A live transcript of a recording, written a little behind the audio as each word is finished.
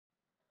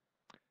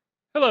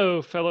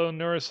Hello, fellow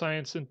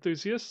neuroscience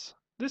enthusiasts.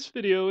 This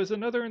video is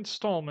another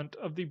installment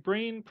of the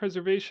Brain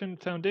Preservation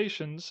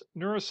Foundation's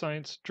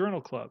Neuroscience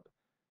Journal Club,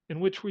 in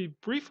which we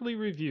briefly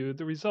review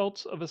the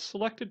results of a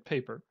selected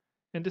paper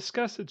and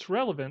discuss its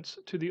relevance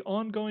to the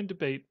ongoing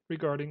debate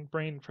regarding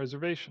brain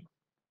preservation.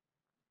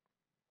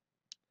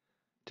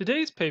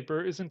 Today's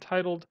paper is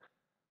entitled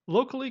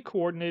Locally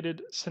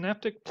Coordinated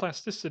Synaptic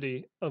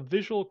Plasticity of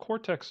Visual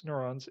Cortex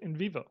Neurons in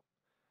Vivo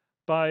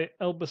by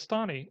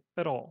El-Boustani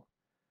et al.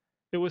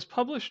 It was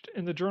published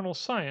in the journal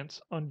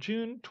Science on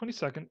June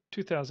 22,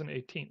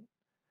 2018.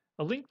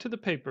 A link to the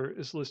paper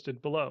is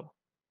listed below.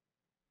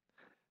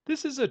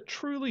 This is a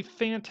truly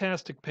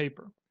fantastic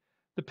paper.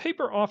 The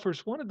paper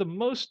offers one of the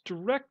most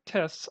direct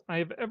tests I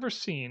have ever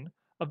seen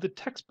of the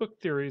textbook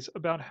theories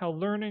about how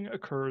learning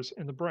occurs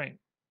in the brain.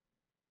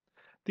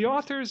 The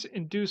authors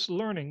induce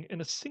learning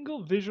in a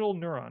single visual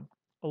neuron,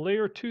 a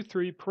layer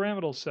 2-3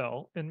 pyramidal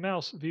cell in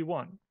mouse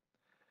V1,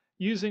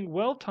 using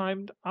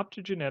well-timed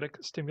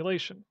optogenetic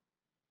stimulation.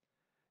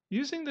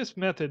 Using this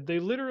method, they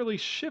literally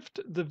shift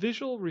the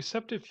visual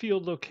receptive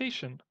field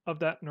location of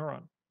that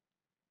neuron.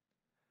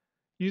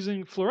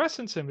 Using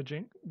fluorescence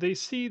imaging, they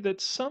see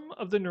that some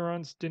of the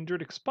neuron's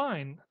dendritic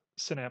spine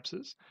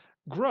synapses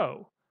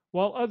grow,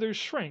 while others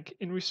shrink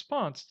in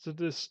response to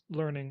this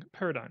learning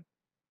paradigm.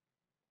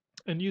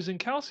 And using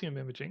calcium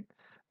imaging,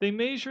 they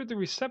measure the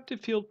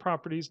receptive field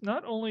properties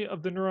not only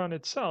of the neuron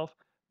itself,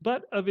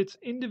 but of its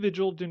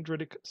individual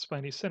dendritic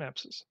spiny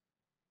synapses.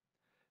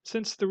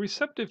 Since the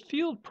receptive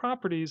field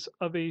properties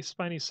of a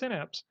spiny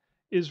synapse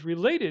is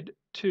related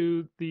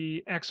to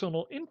the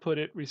axonal input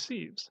it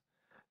receives,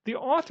 the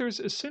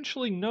authors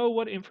essentially know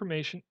what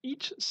information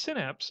each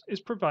synapse is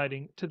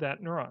providing to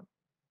that neuron.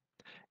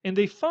 And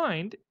they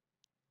find,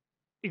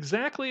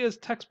 exactly as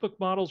textbook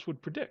models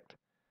would predict,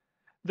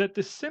 that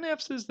the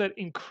synapses that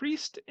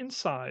increased in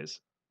size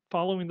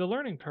following the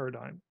learning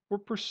paradigm were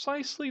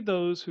precisely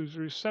those whose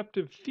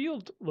receptive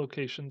field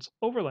locations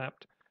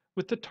overlapped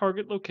with the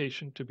target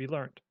location to be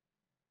learned.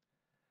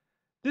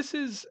 This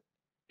is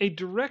a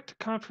direct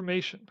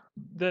confirmation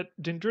that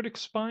dendritic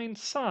spine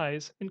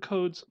size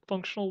encodes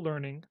functional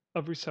learning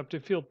of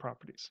receptive field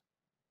properties.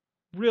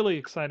 Really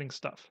exciting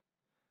stuff.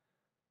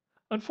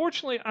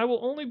 Unfortunately, I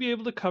will only be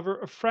able to cover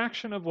a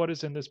fraction of what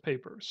is in this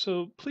paper,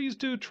 so please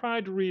do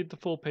try to read the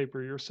full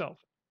paper yourself.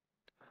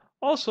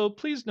 Also,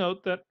 please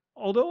note that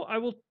although I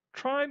will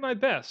try my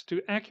best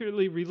to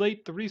accurately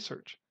relate the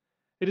research,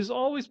 it is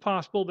always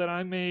possible that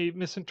I may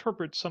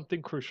misinterpret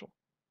something crucial.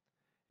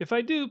 If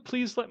I do,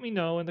 please let me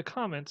know in the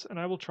comments and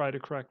I will try to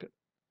correct it.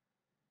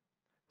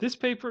 This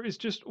paper is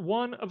just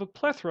one of a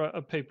plethora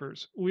of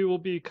papers we will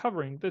be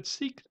covering that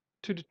seek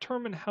to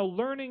determine how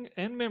learning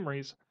and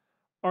memories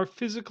are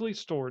physically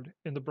stored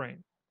in the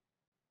brain.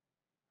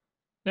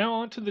 Now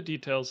on to the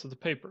details of the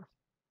paper.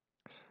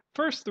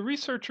 First, the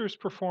researchers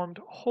performed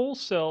whole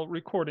cell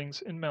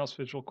recordings in mouse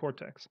visual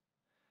cortex.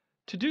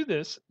 To do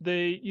this,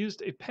 they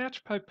used a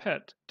patch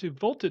pipette to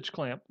voltage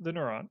clamp the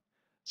neuron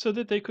so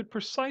that they could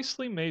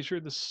precisely measure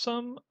the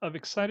sum of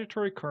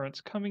excitatory currents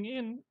coming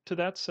in to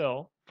that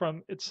cell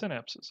from its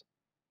synapses.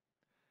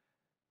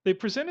 They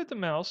presented the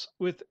mouse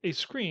with a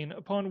screen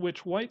upon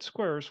which white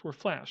squares were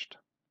flashed.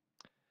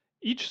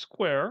 Each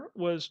square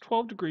was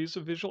 12 degrees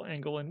of visual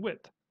angle and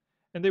width,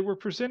 and they were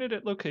presented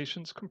at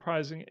locations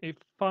comprising a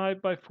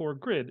 5 by 4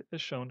 grid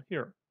as shown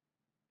here.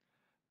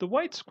 The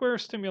white square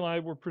stimuli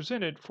were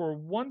presented for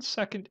 1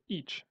 second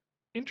each,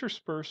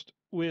 interspersed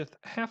with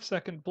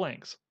half-second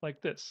blanks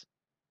like this.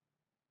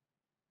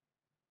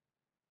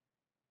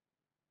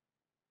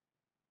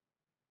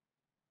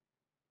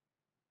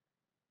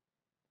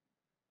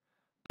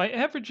 By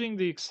averaging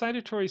the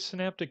excitatory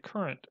synaptic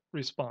current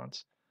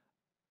response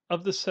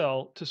of the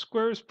cell to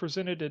squares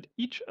presented at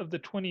each of the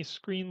 20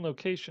 screen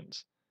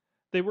locations,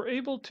 they were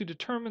able to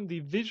determine the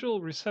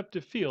visual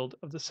receptive field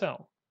of the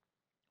cell.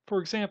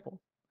 For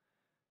example,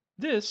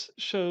 this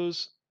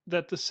shows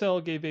that the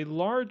cell gave a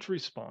large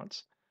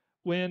response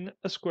when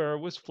a square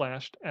was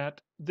flashed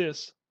at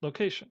this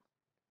location.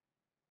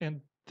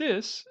 And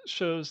this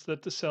shows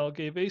that the cell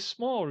gave a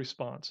small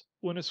response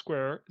when a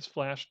square is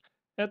flashed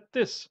at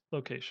this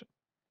location.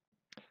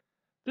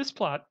 This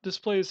plot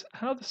displays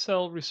how the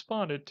cell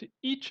responded to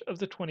each of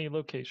the 20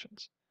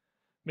 locations,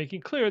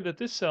 making clear that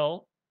this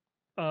cell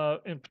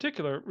in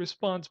particular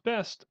responds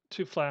best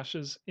to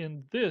flashes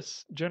in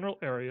this general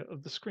area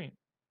of the screen.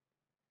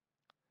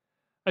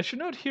 I should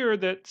note here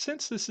that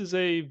since this is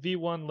a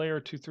V1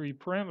 layer 2-3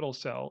 pyramidal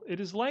cell,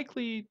 it is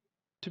likely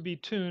to be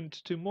tuned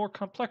to more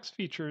complex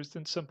features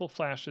than simple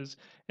flashes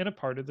in a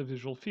part of the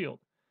visual field.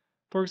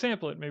 For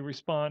example, it may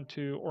respond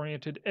to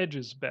oriented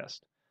edges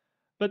best.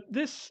 But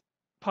this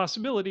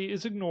possibility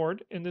is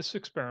ignored in this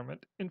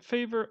experiment in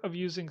favor of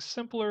using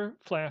simpler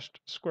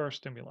flashed square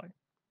stimuli.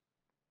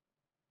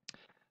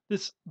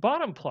 This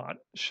bottom plot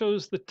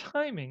shows the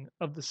timing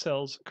of the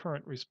cell's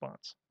current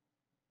response.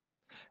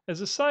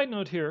 As a side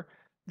note here,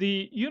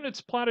 the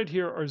units plotted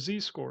here are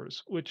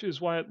z-scores, which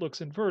is why it looks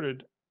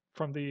inverted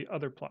from the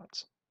other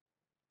plots.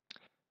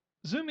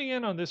 Zooming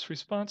in on this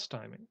response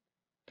timing,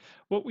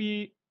 what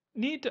we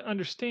need to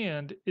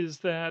understand is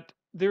that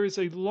there is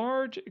a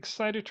large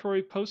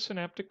excitatory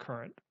postsynaptic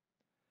current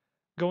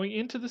going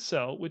into the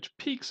cell which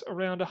peaks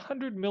around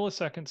 100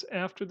 milliseconds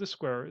after the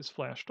square is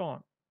flashed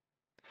on.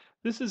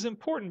 This is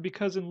important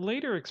because in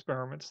later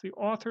experiments, the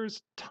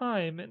authors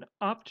time an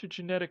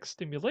optogenetic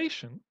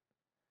stimulation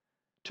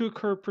to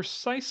occur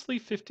precisely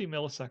 50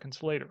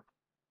 milliseconds later.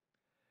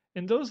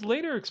 In those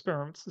later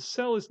experiments, the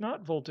cell is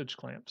not voltage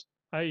clamped,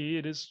 i.e.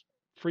 it is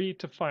free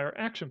to fire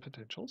action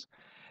potentials,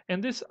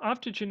 and this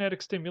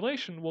optogenetic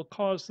stimulation will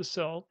cause the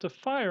cell to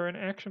fire an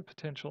action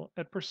potential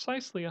at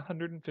precisely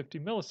 150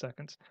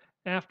 milliseconds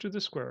after the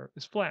square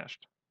is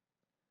flashed.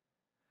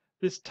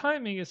 This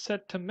timing is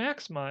set to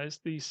maximize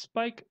the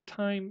spike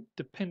time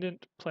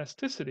dependent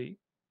plasticity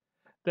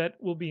that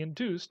will be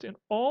induced in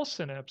all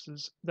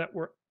synapses that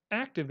were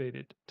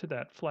activated to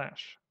that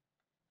flash.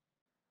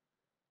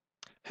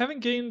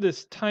 Having gained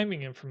this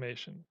timing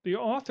information, the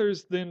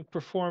authors then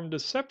performed a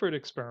separate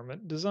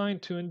experiment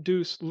designed to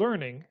induce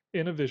learning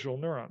in a visual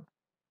neuron.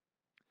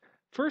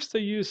 First, they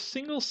used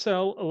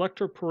single-cell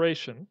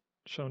electroporation,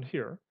 shown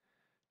here,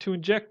 to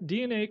inject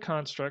DNA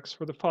constructs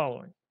for the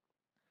following: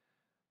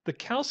 the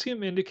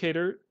calcium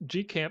indicator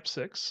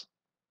GCAMP6,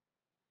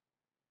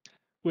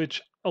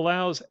 which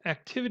allows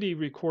activity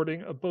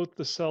recording of both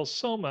the cell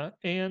soma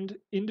and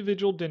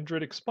individual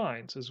dendritic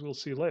spines, as we'll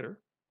see later.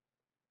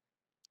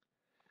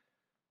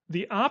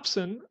 The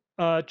opsin,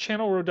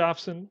 channel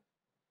rhodopsin,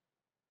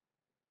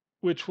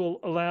 which will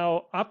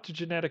allow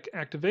optogenetic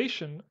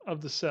activation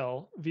of the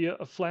cell via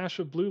a flash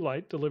of blue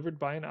light delivered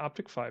by an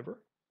optic fiber.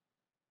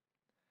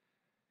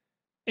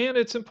 And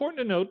it's important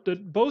to note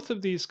that both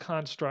of these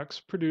constructs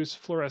produce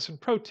fluorescent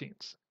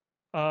proteins,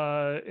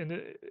 ImRuby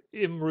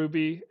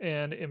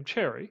and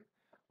ImCherry,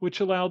 which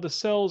allow the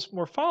cell's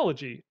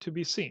morphology to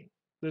be seen.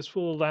 This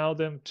will allow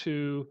them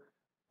to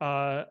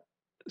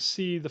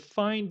see the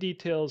fine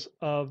details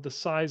of the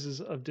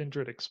sizes of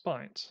dendritic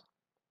spines.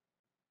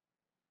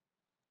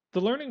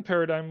 The learning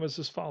paradigm was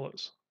as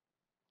follows.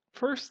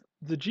 First,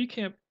 the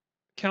GCAMP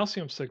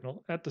calcium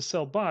signal at the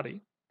cell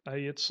body,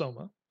 i.e. its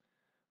soma,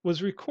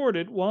 was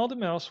recorded while the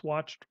mouse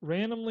watched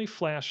randomly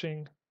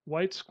flashing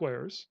white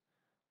squares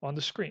on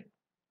the screen.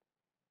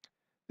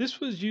 This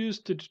was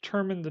used to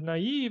determine the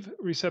naive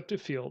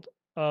receptive field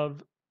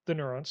of the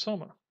neuron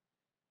soma.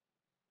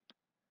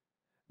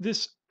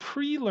 This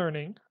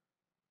pre-learning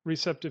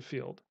receptive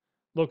field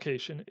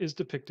location is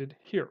depicted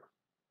here.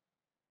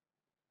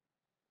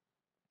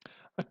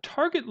 A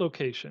target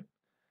location,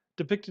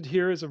 depicted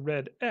here as a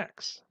red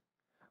X,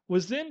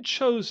 was then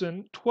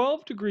chosen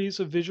 12 degrees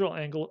of visual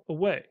angle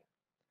away.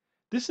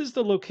 This is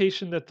the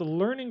location that the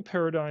learning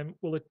paradigm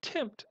will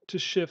attempt to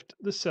shift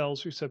the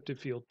cell's receptive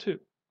field to.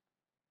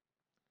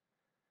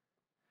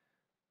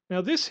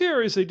 Now, this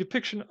here is a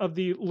depiction of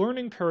the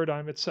learning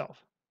paradigm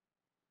itself.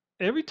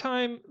 Every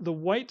time the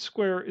white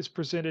square is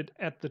presented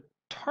at the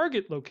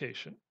target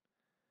location,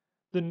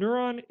 the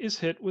neuron is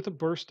hit with a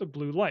burst of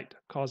blue light,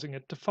 causing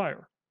it to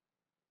fire.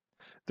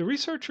 The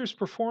researchers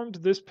performed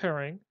this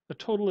pairing a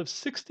total of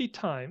 60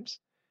 times,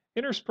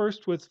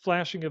 interspersed with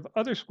flashing of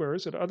other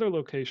squares at other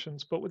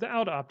locations, but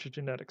without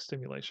optogenetic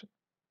stimulation.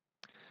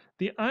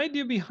 The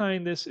idea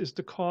behind this is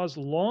to cause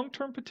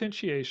long-term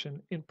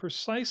potentiation in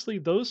precisely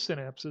those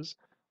synapses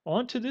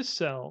onto this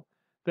cell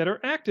that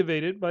are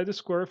activated by the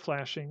square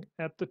flashing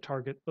at the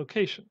target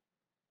location.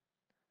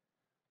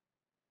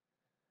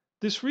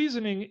 This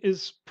reasoning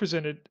is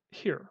presented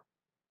here.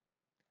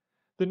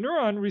 The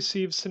neuron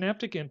receives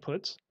synaptic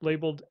inputs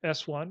labeled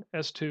S1,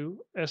 S2,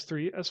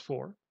 S3,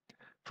 S4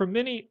 from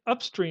many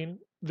upstream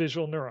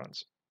visual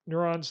neurons,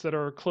 neurons that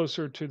are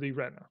closer to the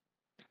retina.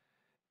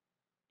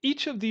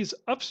 Each of these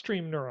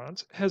upstream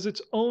neurons has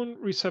its own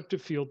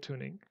receptive field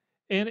tuning,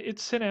 and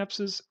its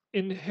synapses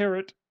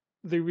inherit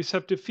the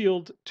receptive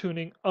field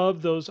tuning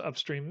of those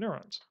upstream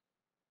neurons.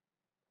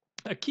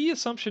 A key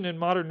assumption in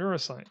modern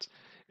neuroscience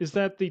is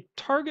that the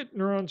target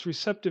neuron's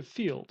receptive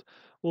field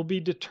will be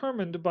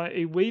determined by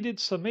a weighted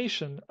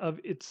summation of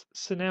its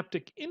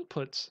synaptic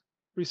inputs'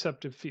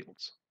 receptive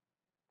fields.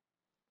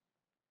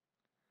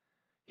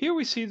 Here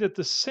we see that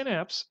the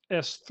synapse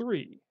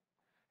S3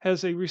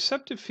 has a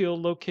receptive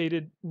field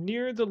located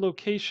near the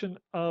location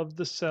of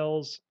the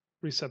cell's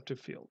receptive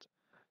field.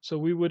 So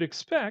we would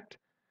expect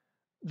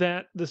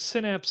that the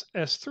synapse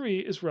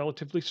S3 is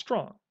relatively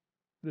strong.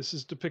 This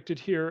is depicted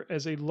here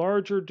as a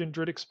larger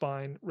dendritic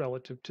spine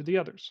relative to the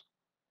others.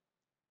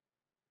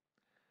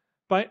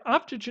 By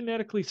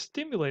optogenetically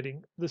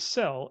stimulating the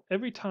cell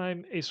every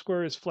time a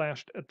square is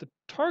flashed at the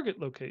target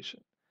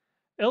location,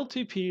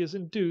 LTP is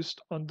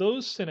induced on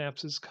those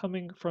synapses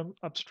coming from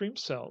upstream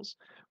cells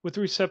with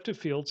receptive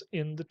fields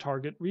in the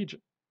target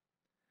region.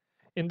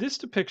 In this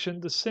depiction,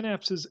 the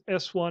synapses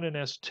S1 and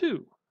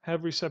S2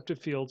 have receptive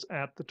fields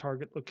at the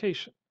target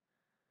location.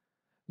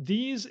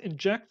 These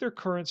inject their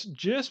currents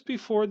just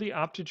before the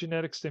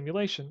optogenetic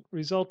stimulation,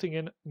 resulting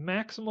in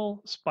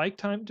maximal spike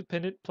time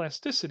dependent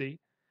plasticity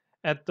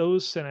at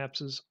those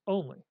synapses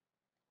only.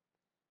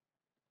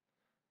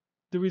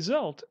 The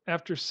result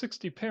after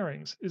 60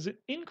 pairings is an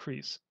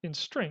increase in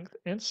strength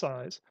and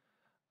size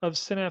of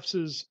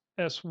synapses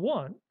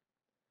S1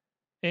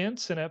 and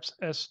synapse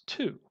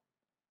S2.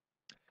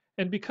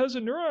 And because a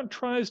neuron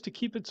tries to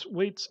keep its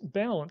weights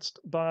balanced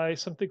by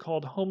something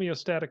called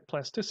homeostatic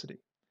plasticity,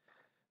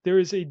 there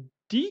is a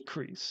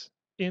decrease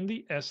in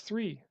the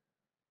S3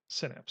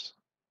 synapse.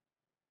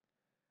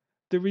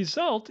 The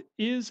result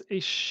is a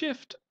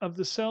shift of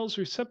the cell's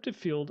receptive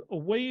field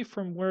away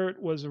from where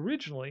it was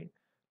originally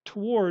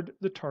toward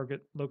the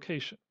target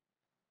location.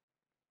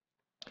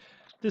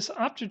 This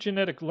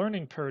optogenetic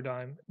learning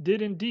paradigm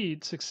did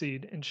indeed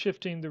succeed in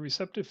shifting the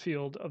receptive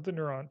field of the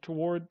neuron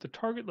toward the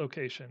target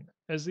location,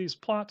 as these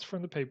plots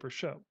from the paper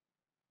show.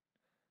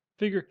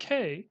 Figure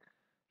K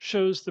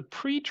shows the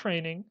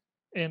pre-training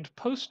and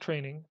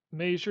post-training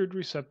measured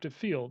receptive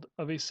field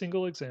of a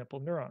single example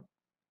neuron.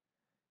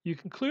 You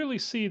can clearly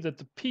see that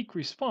the peak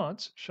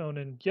response, shown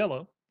in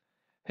yellow,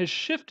 has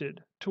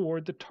shifted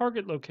toward the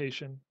target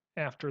location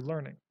after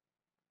learning.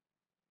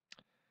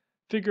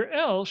 Figure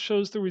L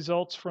shows the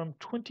results from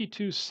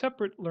 22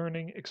 separate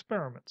learning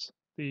experiments,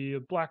 the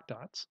black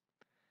dots,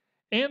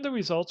 and the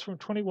results from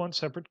 21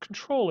 separate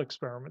control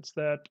experiments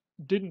that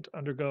didn't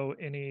undergo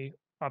any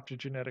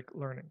optogenetic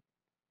learning.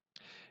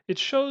 It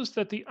shows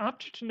that the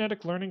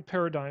optogenetic learning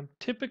paradigm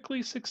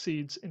typically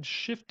succeeds in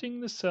shifting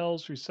the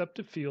cell's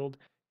receptive field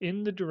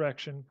in the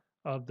direction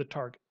of the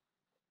target.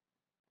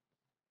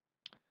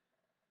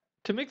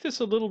 To make this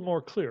a little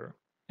more clear,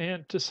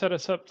 and to set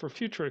us up for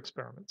future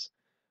experiments,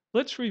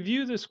 let's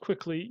review this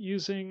quickly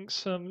using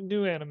some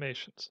new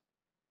animations.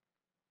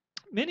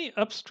 Many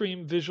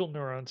upstream visual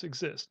neurons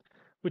exist,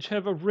 which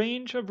have a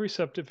range of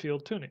receptive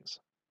field tunings.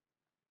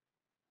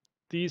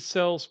 These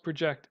cells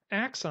project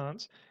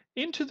axons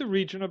into the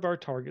region of our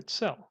target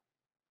cell.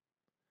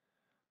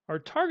 Our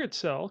target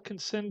cell can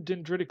send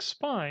dendritic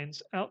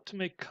spines out to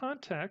make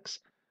contacts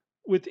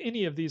with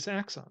any of these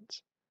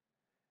axons.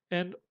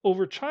 And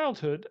over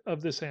childhood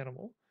of this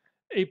animal,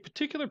 a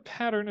particular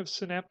pattern of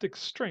synaptic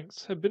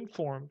strengths have been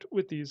formed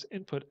with these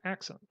input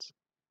axons.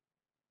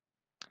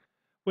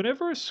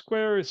 Whenever a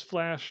square is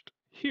flashed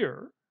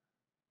here,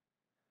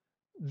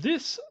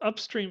 this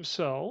upstream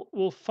cell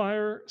will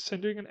fire,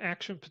 sending an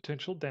action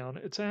potential down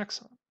its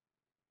axon.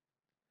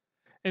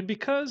 And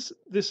because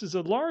this is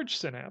a large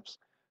synapse,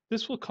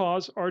 this will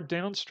cause our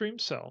downstream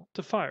cell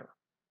to fire.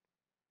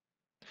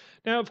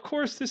 Now, of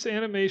course, this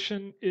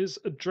animation is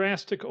a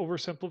drastic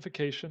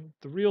oversimplification.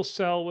 The real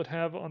cell would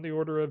have on the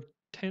order of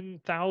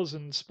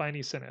 10,000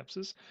 spiny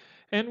synapses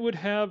and would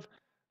have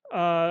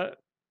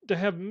to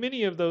have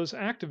many of those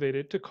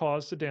activated to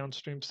cause the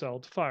downstream cell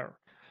to fire.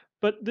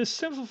 But this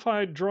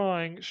simplified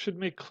drawing should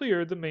make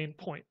clear the main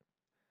point,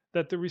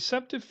 that the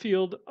receptive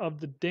field of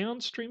the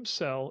downstream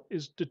cell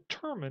is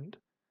determined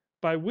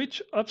by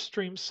which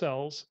upstream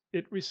cells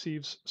it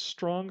receives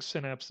strong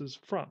synapses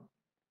from.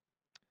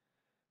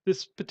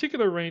 This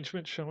particular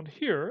arrangement shown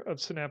here of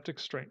synaptic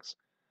strengths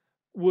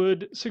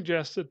would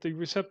suggest that the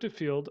receptive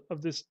field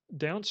of this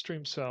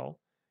downstream cell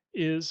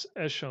is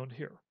as shown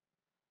here.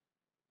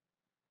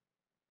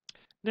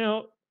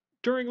 Now,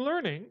 during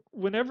learning,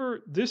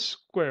 whenever this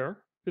square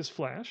is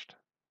flashed,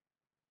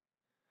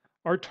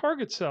 our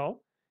target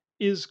cell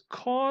is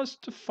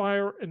caused to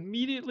fire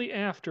immediately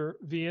after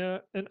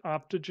via an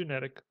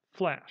optogenetic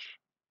flash.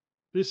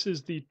 This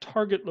is the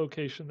target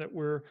location that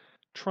we're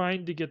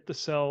trying to get the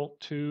cell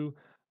to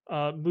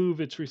move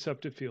its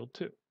receptive field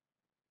to.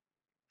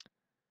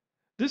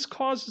 This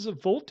causes a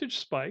voltage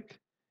spike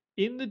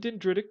in the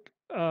dendritic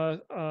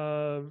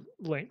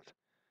length,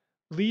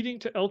 leading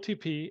to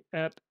LTP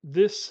at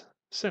this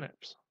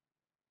synapse.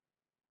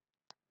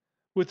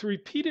 With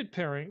repeated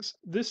pairings,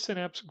 this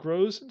synapse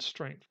grows in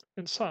strength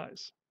and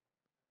size,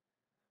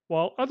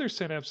 while other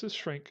synapses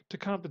shrink to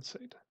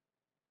compensate.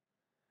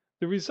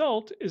 The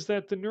result is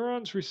that the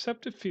neuron's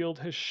receptive field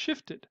has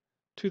shifted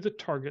to the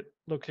target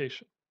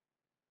location.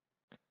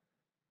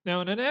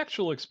 Now, in an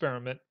actual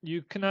experiment,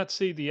 you cannot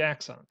see the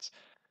axons.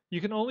 You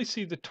can only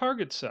see the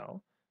target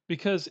cell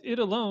because it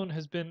alone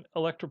has been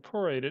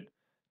electroporated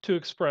to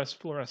express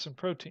fluorescent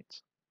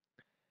proteins.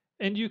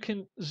 And you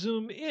can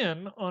zoom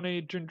in on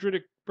a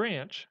dendritic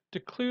branch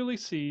to clearly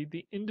see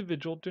the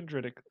individual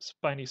dendritic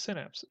spiny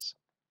synapses.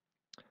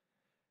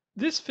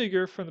 This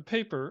figure from the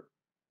paper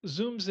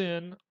zooms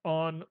in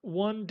on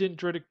one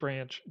dendritic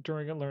branch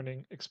during a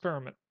learning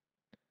experiment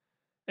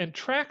and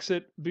tracks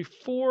it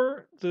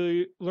before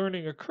the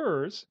learning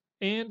occurs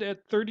and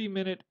at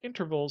 30-minute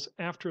intervals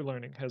after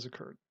learning has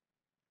occurred.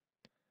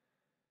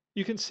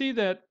 You can see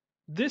that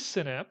this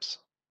synapse,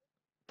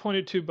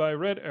 pointed to by a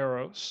red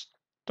arrow,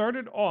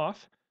 started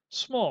off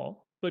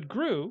small but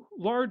grew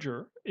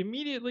larger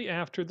immediately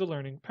after the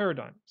learning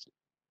paradigm,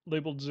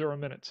 labeled 0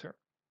 minutes here.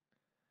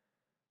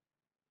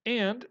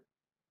 And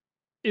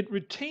it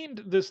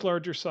retained this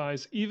larger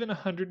size even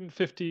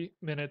 150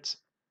 minutes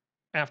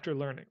after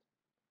learning.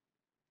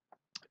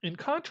 In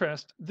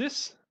contrast,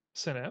 this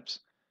synapse,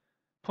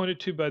 pointed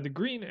to by the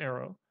green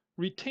arrow,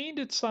 retained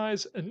its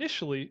size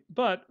initially,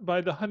 but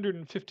by the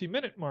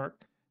 150-minute mark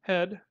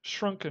had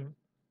shrunken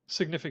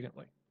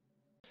significantly.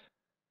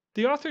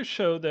 The authors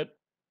show that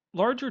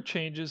larger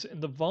changes in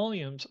the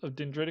volumes of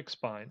dendritic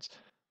spines,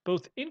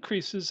 both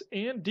increases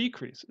and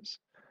decreases,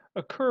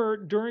 occur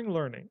during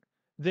learning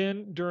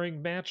than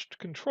during matched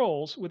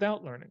controls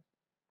without learning.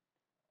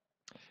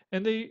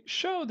 And they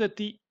show that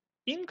the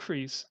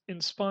increase in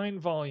spine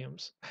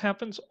volumes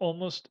happens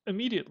almost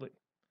immediately,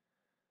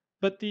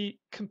 but the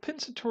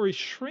compensatory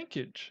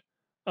shrinkage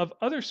of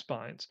other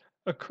spines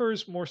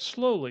occurs more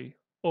slowly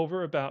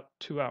over about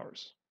 2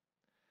 hours.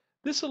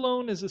 This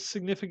alone is a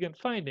significant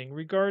finding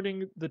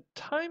regarding the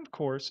time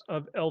course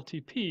of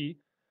LTP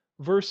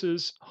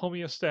versus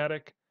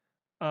homeostatic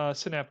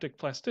synaptic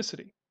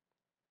plasticity.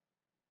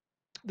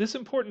 This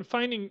important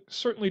finding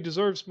certainly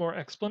deserves more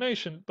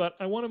explanation, but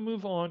I want to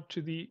move on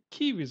to the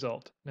key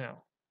result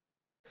now.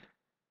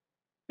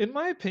 In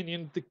my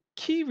opinion, the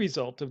key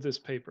result of this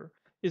paper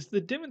is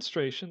the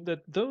demonstration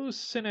that those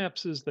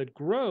synapses that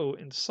grow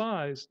in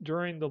size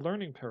during the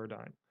learning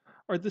paradigm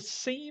are the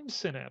same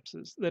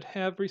synapses that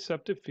have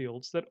receptive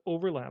fields that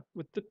overlap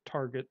with the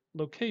target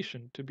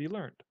location to be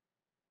learned.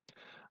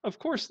 Of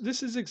course,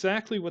 this is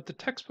exactly what the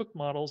textbook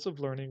models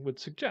of learning would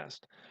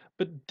suggest,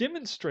 but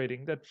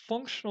demonstrating that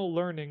functional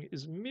learning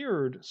is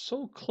mirrored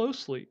so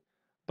closely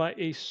by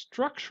a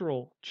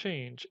structural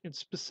change in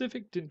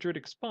specific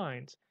dendritic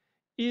spines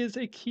is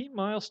a key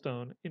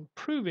milestone in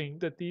proving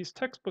that these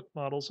textbook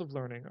models of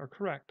learning are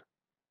correct.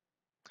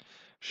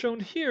 Shown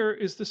here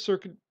is the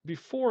circuit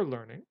before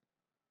learning,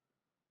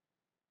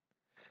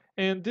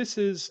 and this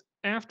is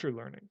after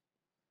learning.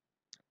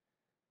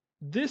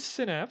 This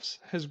synapse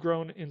has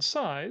grown in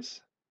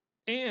size,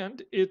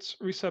 and its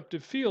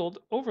receptive field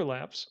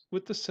overlaps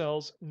with the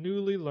cell's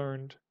newly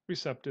learned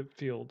receptive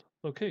field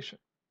location.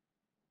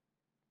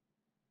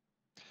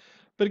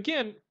 But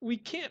again, we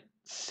can't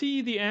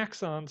see the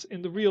axons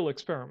in the real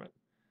experiment.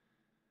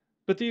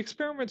 But the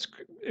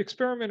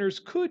experimenters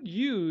could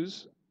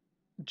use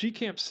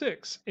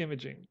GCamp6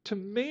 imaging to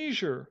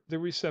measure the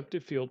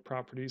receptive field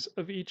properties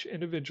of each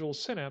individual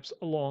synapse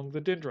along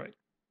the dendrite.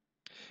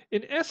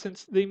 In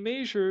essence, they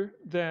measure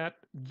that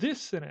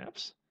this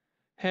synapse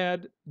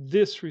had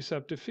this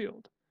receptive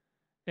field,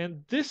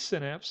 and this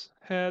synapse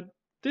had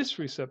this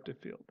receptive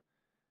field.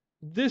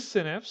 This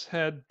synapse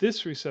had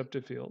this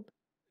receptive field,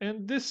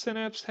 and this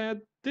synapse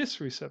had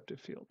this receptive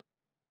field.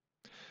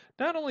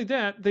 Not only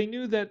that, they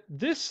knew that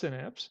this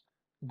synapse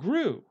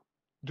grew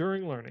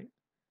during learning,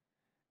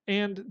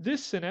 and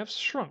this synapse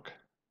shrunk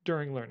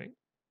during learning,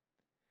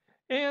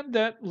 and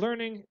that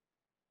learning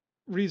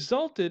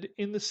resulted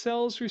in the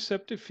cell's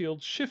receptive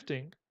field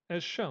shifting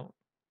as shown.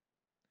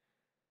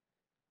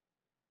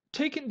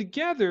 Taken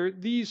together,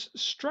 these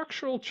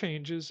structural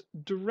changes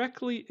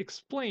directly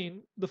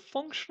explain the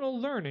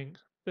functional learning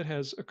that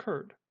has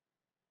occurred.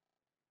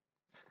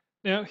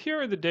 Now,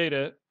 here are the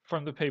data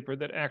from the paper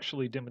that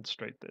actually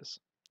demonstrate this.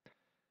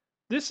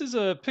 This is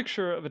a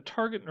picture of a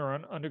target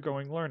neuron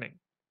undergoing learning.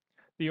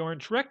 The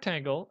orange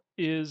rectangle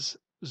is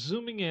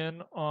zooming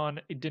in on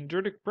a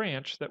dendritic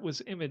branch that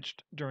was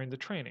imaged during the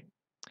training.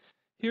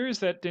 Here is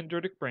that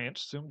dendritic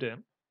branch zoomed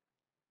in.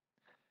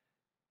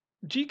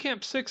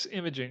 GCamp6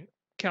 imaging,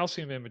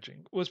 calcium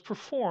imaging, was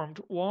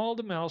performed while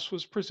the mouse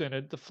was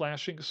presented the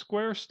flashing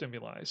square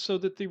stimuli so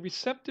that the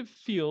receptive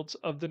fields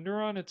of the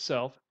neuron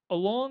itself,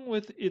 along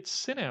with its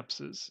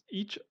synapses,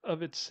 each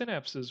of its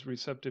synapses'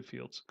 receptive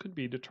fields, could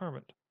be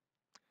determined.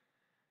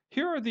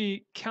 Here are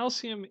the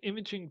calcium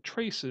imaging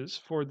traces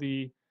for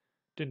the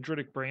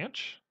dendritic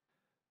branch,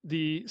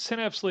 the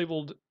synapse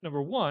labeled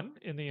number 1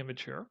 in the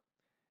image here,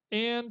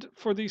 and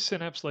for the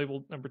synapse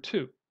labeled number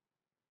 2.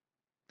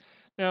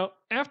 Now,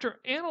 after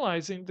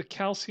analyzing the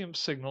calcium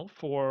signal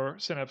for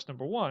synapse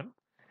number 1,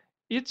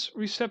 its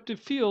receptive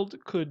field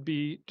could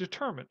be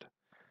determined.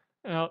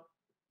 Now,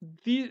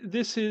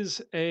 this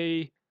is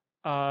a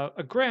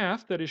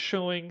graph that is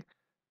showing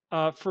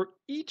for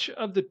each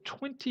of the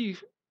 20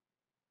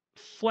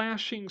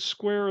 flashing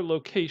square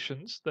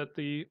locations that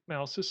the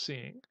mouse is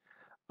seeing,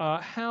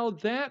 how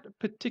that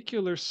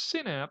particular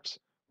synapse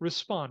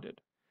responded.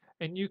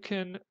 And you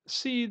can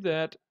see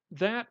that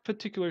that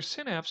particular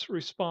synapse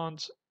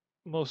responds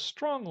most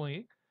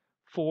strongly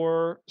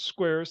for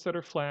squares that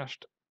are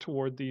flashed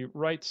toward the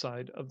right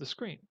side of the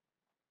screen.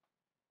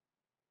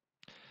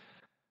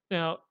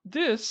 Now,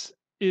 this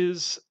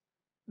is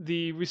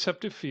the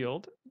receptive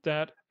field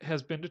that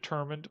has been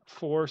determined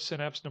for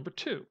synapse number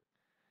 2.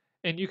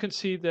 And you can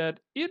see that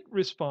it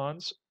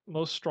responds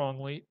most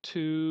strongly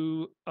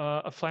to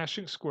a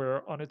flashing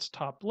square on its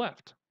top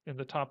left, in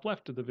the top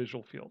left of the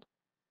visual field.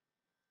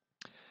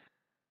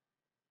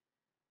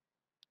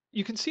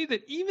 You can see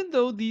that even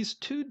though these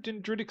two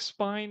dendritic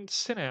spine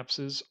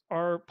synapses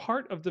are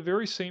part of the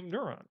very same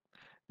neuron,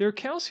 their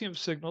calcium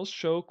signals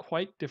show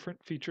quite different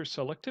feature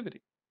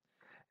selectivity.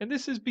 And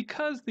this is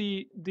because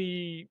the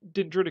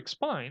dendritic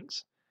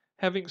spines,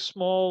 having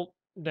small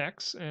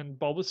necks and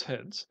bulbous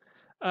heads,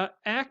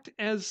 act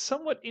as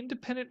somewhat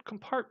independent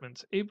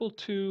compartments, able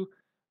to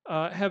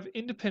have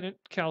independent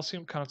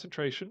calcium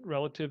concentration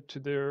relative to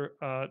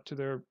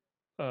the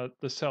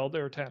cell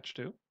they're attached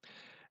to,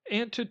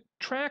 and to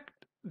track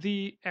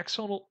the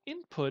axonal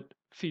input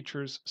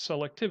features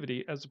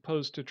selectivity as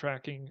opposed to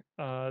tracking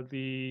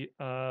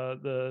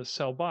the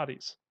cell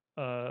bodies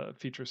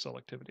feature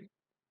selectivity.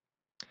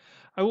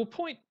 I will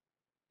point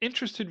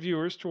interested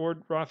viewers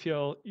toward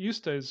Raphael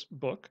Yuste's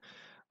book,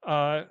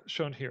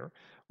 shown here,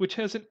 which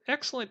has an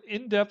excellent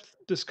in-depth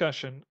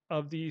discussion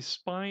of the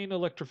spine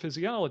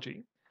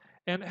electrophysiology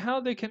and how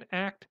they can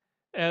act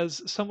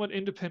as somewhat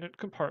independent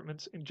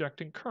compartments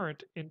injecting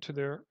current into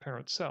their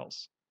parent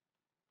cells.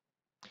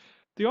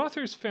 The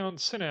authors found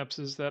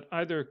synapses that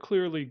either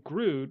clearly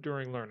grew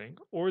during learning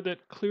or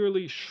that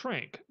clearly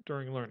shrank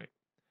during learning.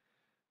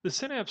 The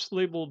synapse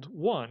labeled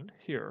 1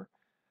 here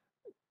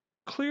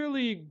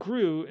clearly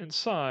grew in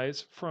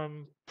size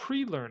from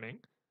pre-learning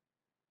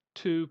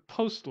to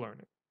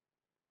post-learning.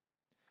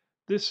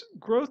 This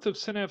growth of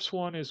synapse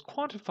 1 is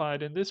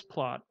quantified in this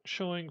plot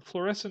showing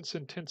fluorescence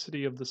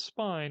intensity of the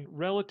spine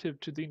relative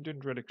to the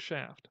dendritic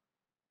shaft.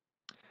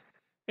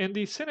 And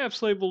the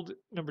synapse labeled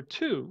number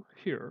 2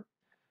 here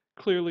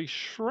clearly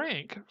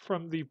shrank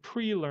from the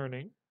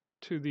pre-learning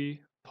to the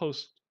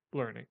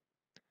post-learning.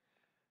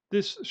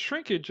 This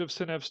shrinkage of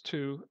synapse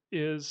 2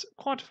 is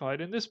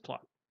quantified in this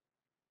plot.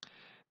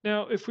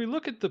 Now, if we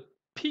look at the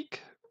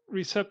peak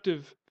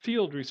receptive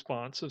field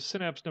response of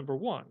synapse number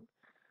 1,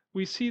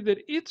 we see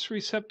that its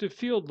receptive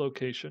field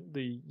location,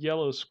 the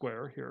yellow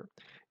square here,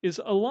 is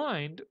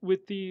aligned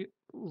with the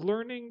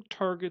learning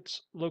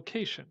target's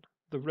location,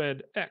 the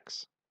red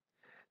X.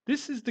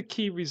 This is the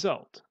key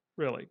result,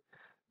 really.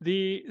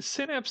 The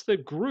synapse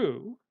that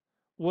grew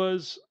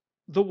was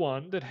the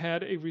one that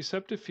had a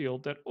receptive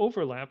field that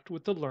overlapped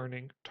with the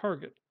learning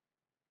target.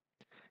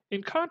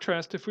 In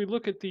contrast, if we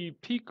look at the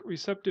peak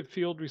receptive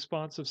field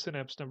response of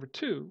synapse number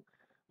 2,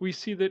 we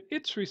see that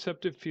its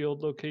receptive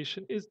field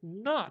location is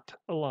not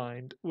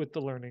aligned with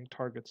the learning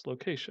target's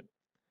location.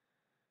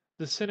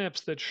 The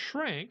synapse that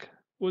shrank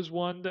was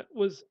one that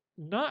was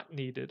not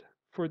needed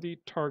for the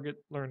target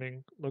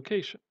learning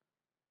location.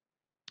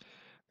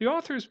 The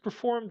authors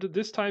performed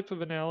this type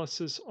of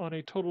analysis on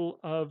a total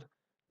of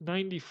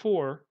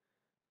 94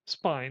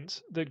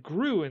 spines that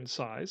grew in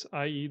size,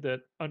 i.e.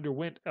 that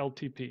underwent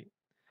LTP,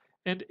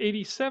 and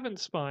 87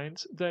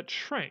 spines that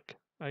shrank,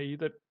 i.e.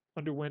 that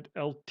underwent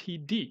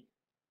LTD,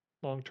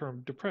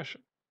 long-term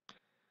depression.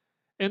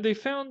 And they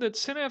found that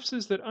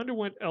synapses that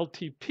underwent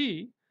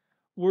LTP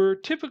were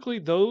typically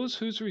those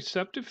whose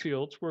receptive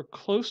fields were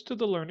close to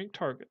the learning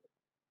target.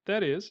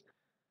 That is,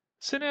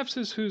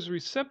 synapses whose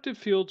receptive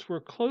fields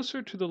were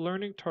closer to the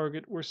learning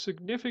target were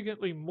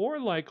significantly more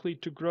likely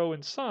to grow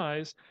in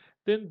size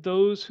than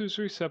those whose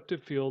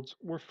receptive fields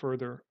were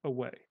further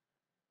away.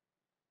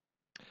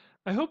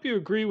 I hope you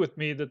agree with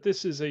me that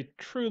this is a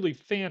truly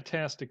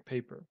fantastic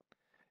paper.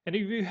 And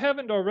if you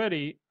haven't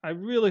already, I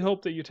really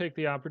hope that you take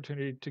the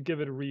opportunity to give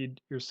it a read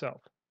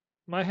yourself.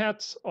 My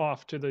hat's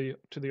off to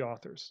the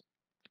authors.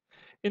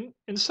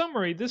 In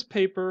summary, this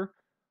paper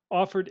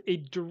offered a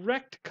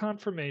direct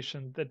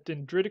confirmation that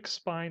dendritic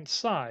spine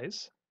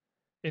size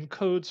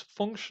encodes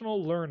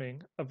functional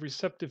learning of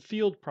receptive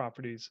field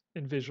properties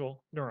in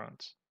visual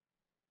neurons.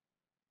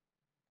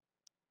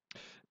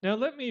 Now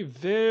let me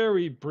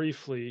very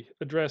briefly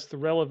address the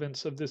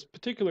relevance of this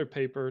particular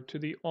paper to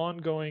the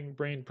ongoing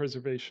brain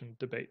preservation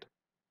debate.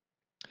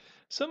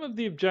 Some of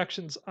the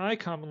objections I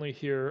commonly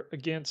hear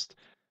against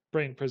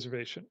brain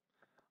preservation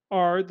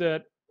are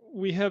that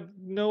we have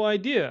no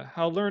idea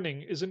how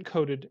learning is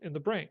encoded in the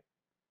brain.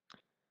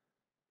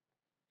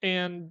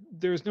 And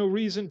there's no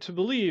reason to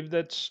believe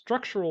that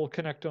structural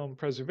connectome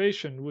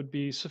preservation would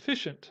be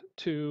sufficient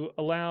to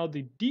allow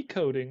the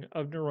decoding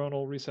of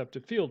neuronal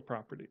receptive field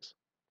properties.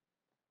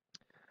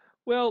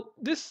 Well,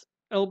 this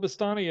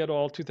El-Boustani et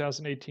al.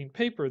 2018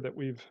 paper that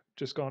we've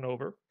just gone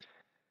over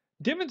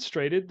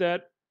demonstrated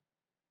that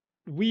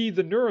we,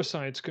 the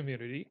neuroscience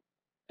community,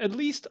 at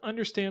least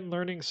understand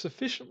learning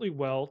sufficiently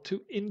well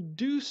to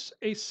induce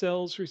a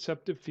cell's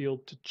receptive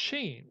field to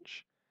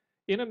change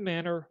in a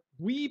manner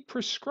we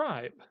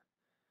prescribe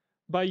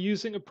by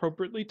using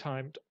appropriately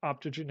timed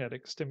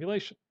optogenetic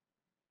stimulation.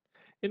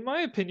 In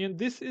my opinion,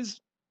 this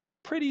is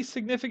pretty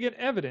significant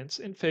evidence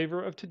in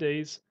favor of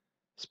today's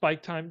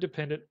spike time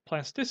dependent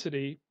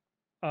plasticity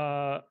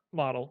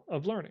model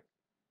of learning.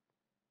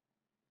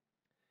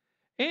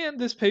 And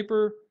this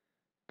paper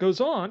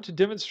goes on to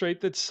demonstrate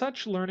that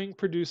such learning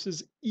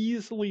produces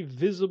easily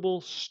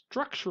visible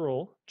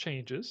structural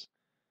changes,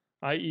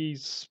 i.e.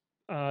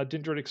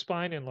 Dendritic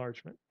spine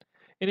enlargement,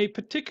 in a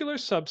particular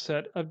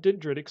subset of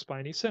dendritic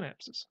spiny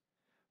synapses.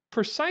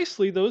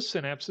 Precisely those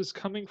synapses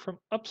coming from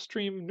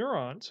upstream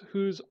neurons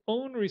whose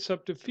own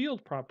receptive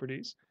field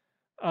properties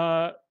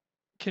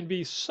can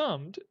be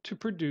summed to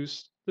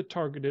produce the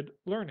targeted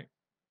learning.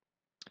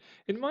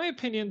 In my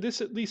opinion, this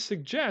at least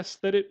suggests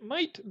that it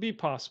might be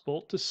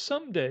possible to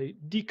someday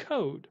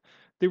decode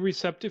the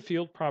receptive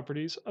field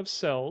properties of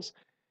cells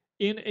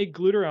in a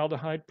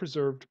glutaraldehyde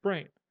preserved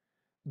brain,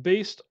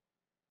 based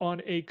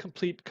on a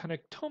complete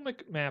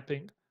connectomic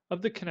mapping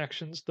of the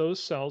connections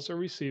those cells are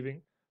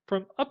receiving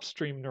from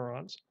upstream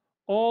neurons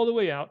all the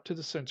way out to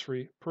the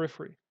sensory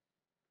periphery.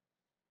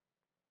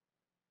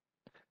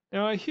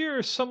 Now, I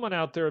hear someone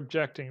out there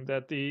objecting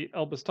that the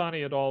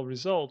El-Boustani et al.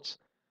 Results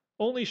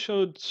only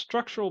showed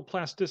structural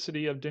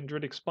plasticity of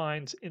dendritic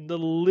spines in the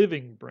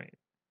living brain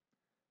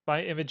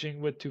by imaging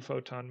with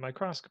two-photon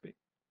microscopy.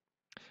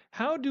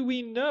 How do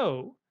we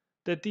know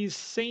that these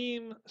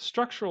same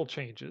structural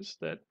changes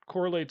that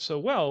correlate so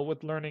well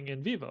with learning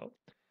in vivo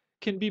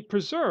can be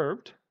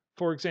preserved,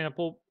 for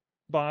example,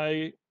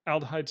 by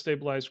aldehyde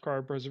stabilized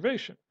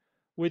cryopreservation,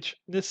 which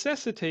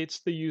necessitates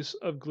the use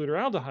of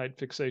glutaraldehyde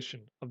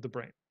fixation of the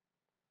brain?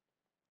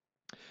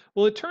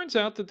 Well, it turns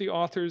out that the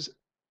authors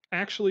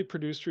actually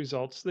produced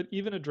results that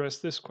even address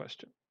this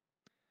question.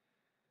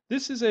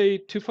 This is a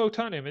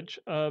two-photon image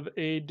of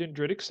a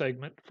dendritic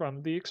segment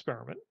from the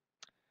experiment,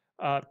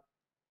 uh,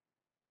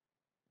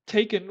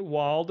 taken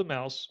while the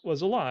mouse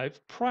was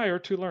alive prior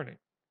to learning.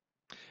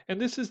 And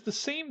this is the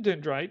same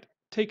dendrite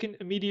taken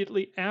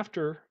immediately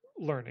after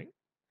learning.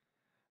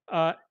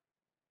 Uh,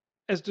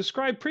 as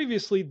described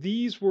previously,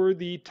 these were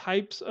the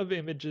types of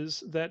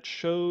images that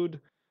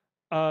showed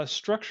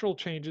structural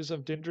changes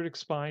of dendritic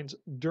spines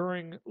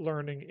during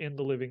learning in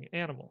the living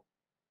animal.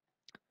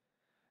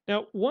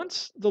 Now,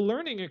 once the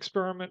learning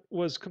experiment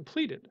was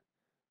completed,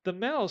 the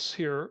mouse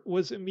here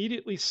was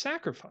immediately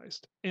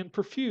sacrificed and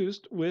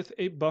perfused with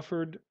a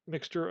buffered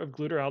mixture of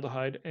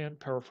glutaraldehyde and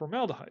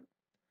paraformaldehyde.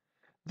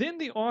 Then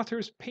the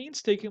authors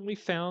painstakingly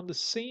found the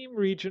same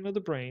region of the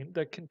brain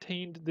that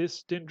contained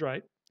this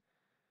dendrite.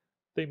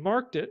 They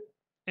marked it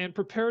and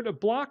prepared a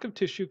block of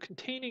tissue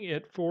containing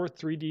it for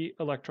 3D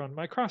electron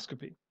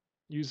microscopy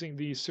using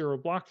the Cero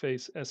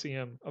Blockface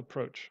SEM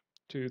approach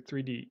to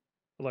 3D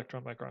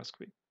electron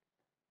microscopy.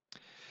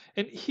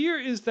 And here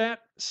is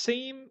that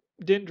same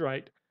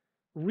dendrite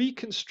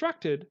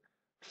reconstructed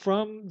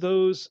from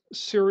those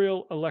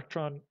serial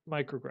electron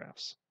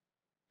micrographs.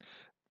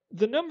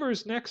 The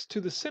numbers next to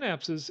the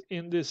synapses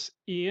in this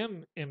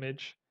EM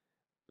image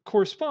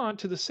correspond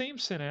to the same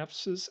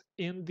synapses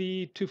in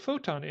the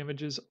two-photon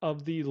images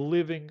of the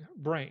living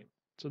brain.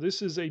 So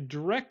this is a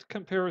direct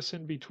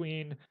comparison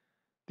between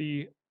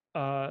the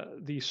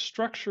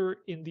structure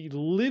in the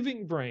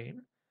living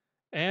brain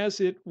as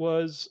it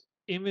was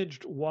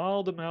imaged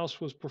while the mouse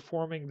was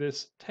performing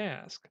this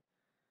task,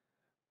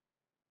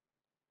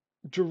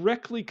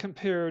 directly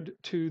compared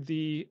to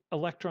the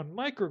electron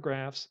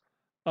micrographs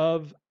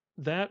of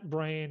that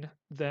brain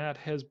that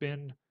has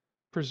been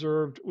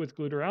preserved with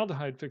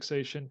glutaraldehyde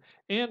fixation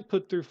and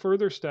put through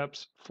further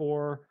steps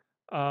for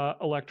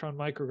electron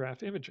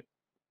micrograph imaging.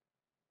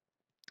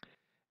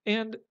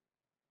 And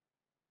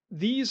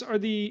these are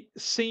the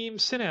same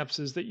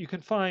synapses that you can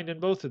find in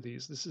both of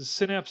these. This is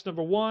synapse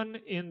number 1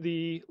 in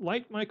the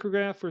light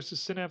micrograph versus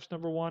synapse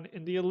number 1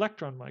 in the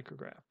electron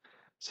micrograph.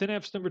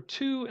 Synapse number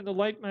 2 in the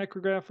light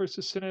micrograph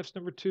versus synapse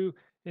number 2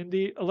 in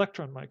the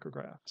electron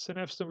micrograph.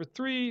 Synapse number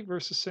 3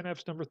 versus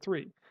synapse number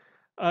 3.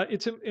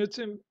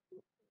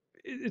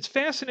 It's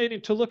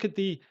fascinating to look at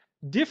the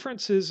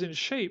differences in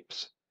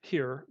shapes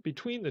here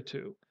between the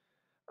two.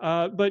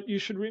 But you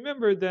should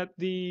remember that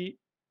the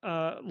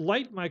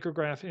light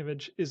micrograph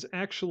image is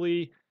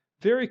actually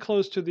very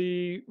close to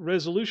the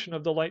resolution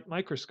of the light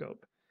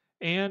microscope,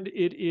 and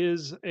it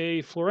is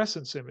a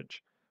fluorescence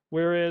image,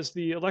 whereas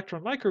the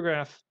electron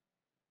micrograph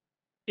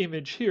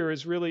image here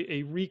is really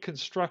a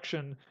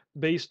reconstruction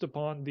based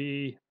upon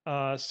the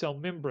cell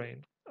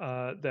membrane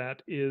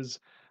that is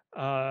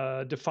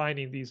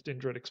defining these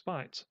dendritic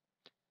spines.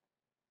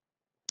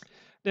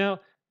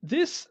 Now,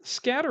 this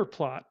scatter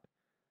plot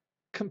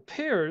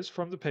compares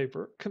from the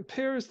paper,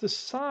 compares the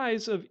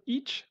size of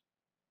each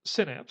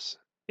synapse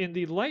in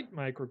the light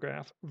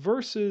micrograph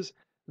versus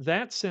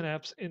that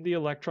synapse in the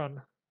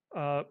electron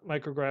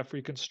micrograph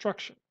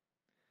reconstruction.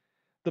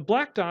 The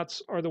black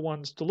dots are the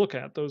ones to look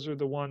at. Those are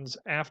the ones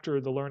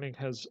after the learning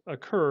has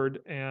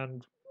occurred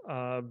and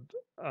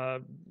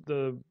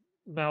the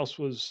mouse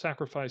was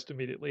sacrificed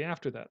immediately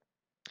after that.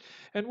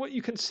 And what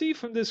you can see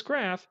from this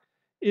graph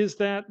is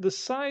that the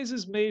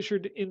sizes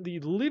measured in the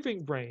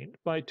living brain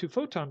by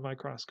two-photon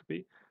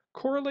microscopy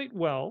correlate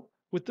well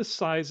with the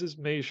sizes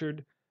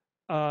measured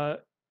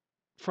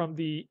from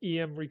the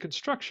EM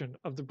reconstruction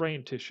of the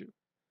brain tissue.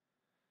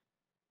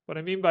 What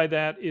I mean by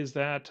that is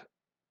that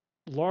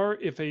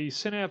if a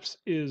synapse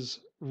is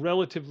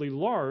relatively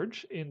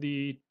large in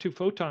the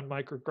two-photon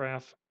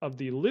micrograph of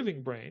the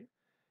living brain,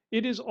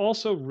 it is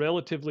also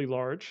relatively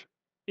large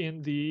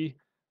in the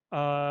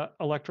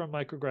electron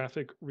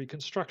micrographic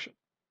reconstruction.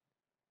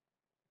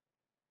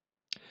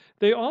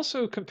 They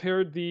also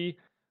compared the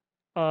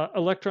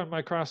electron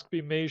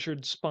microscopy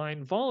measured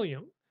spine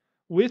volume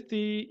with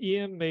the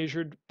EM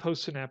measured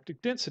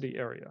postsynaptic density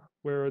area,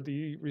 where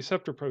the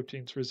receptor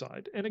proteins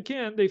reside. And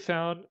again, they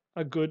found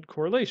a good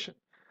correlation,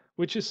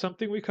 which is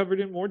something we covered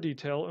in more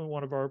detail in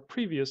one of our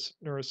previous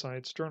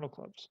neuroscience journal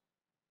clubs.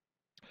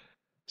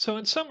 So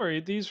in summary,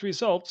 these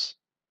results,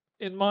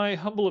 in my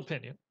humble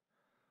opinion,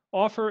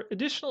 offer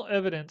additional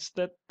evidence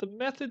that the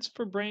methods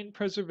for brain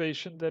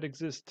preservation that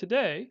exist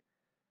today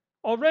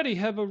already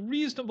have a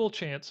reasonable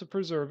chance of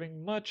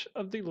preserving much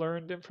of the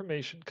learned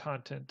information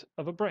content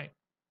of a brain.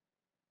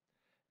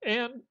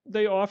 and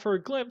they offer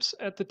a glimpse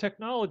at the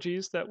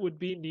technologies that would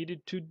be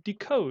needed to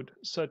decode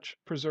such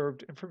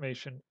preserved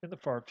information in the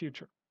far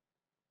future.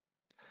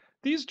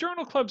 These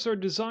journal clubs are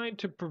designed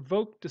to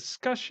provoke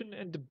discussion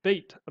and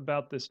debate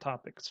about this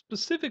topic,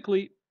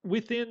 specifically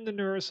within the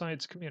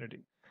neuroscience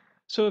community.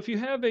 So if you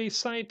have a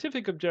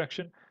scientific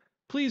objection,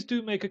 please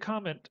do make a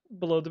comment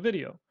below the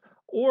video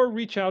or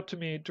reach out to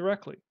me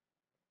directly.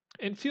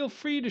 And feel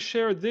free to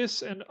share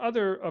this and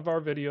other of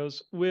our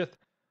videos with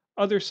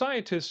other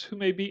scientists who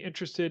may be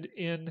interested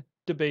in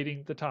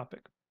debating the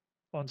topic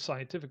on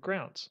scientific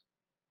grounds.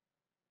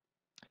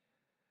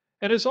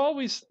 And as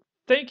always,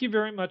 thank you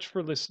very much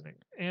for listening.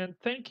 And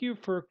thank you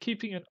for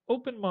keeping an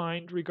open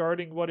mind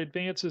regarding what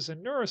advances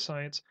in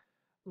neuroscience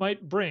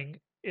might bring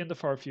in the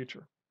far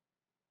future.